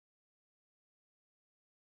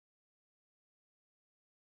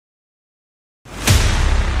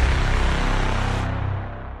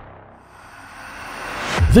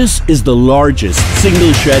This is the largest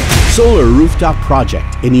single-shed solar rooftop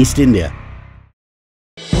project in East India.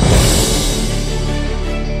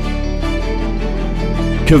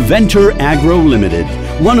 Keventer Agro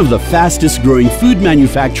Ltd, one of the fastest-growing food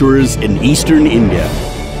manufacturers in eastern India,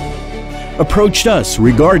 approached us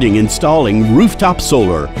regarding installing rooftop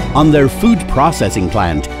solar on their food processing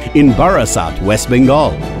plant in Barasat, West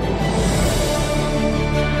Bengal.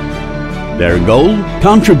 Their goal?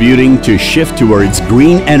 Contributing to shift towards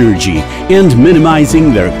green energy and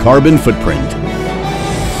minimizing their carbon footprint.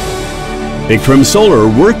 Vikram Solar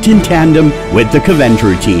worked in tandem with the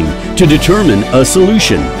Keventer team to determine a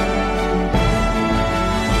solution.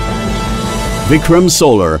 Vikram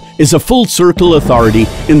Solar is a full-circle authority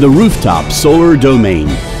in the rooftop solar domain.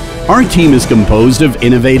 Our team is composed of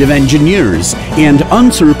innovative engineers and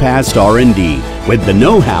unsurpassed R&D with the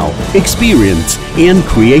know-how, experience and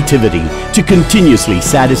creativity to continuously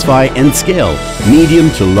satisfy and scale medium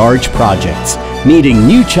to large projects, meeting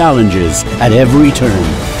new challenges at every turn.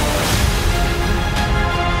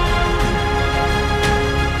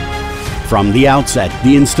 From the outset,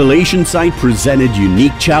 the installation site presented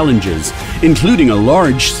unique challenges, including a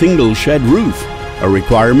large single-shed roof, a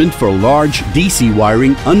requirement for large DC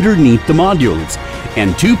wiring underneath the modules,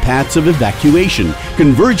 and 2 paths of evacuation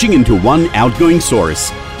converging into one outgoing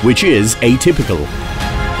source, which is atypical.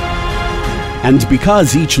 And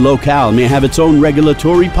because each locale may have its own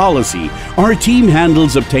regulatory policy, our team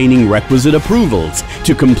handles obtaining requisite approvals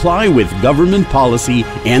to comply with government policy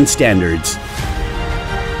and standards.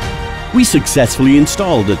 We successfully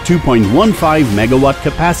installed a 2.15 megawatt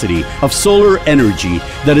capacity of solar energy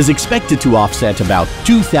that is expected to offset about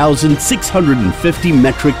 2,650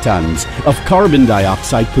 metric tons of carbon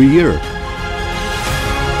dioxide per year.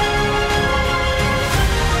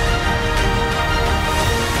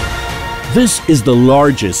 This is the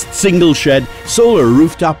largest single-shed solar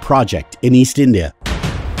rooftop project in East India.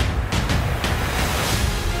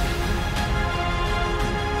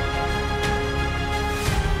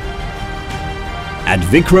 At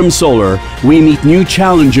Vikram Solar, we meet new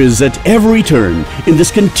challenges at every turn in this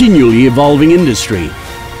continually evolving industry.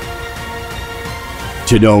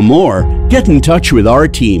 To know more, get in touch with our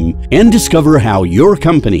team and discover how your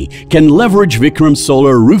company can leverage Vikram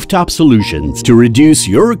Solar rooftop solutions to reduce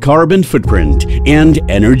your carbon footprint and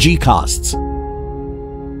energy costs.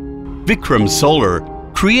 Vikram Solar,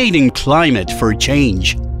 creating climate for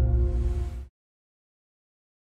change.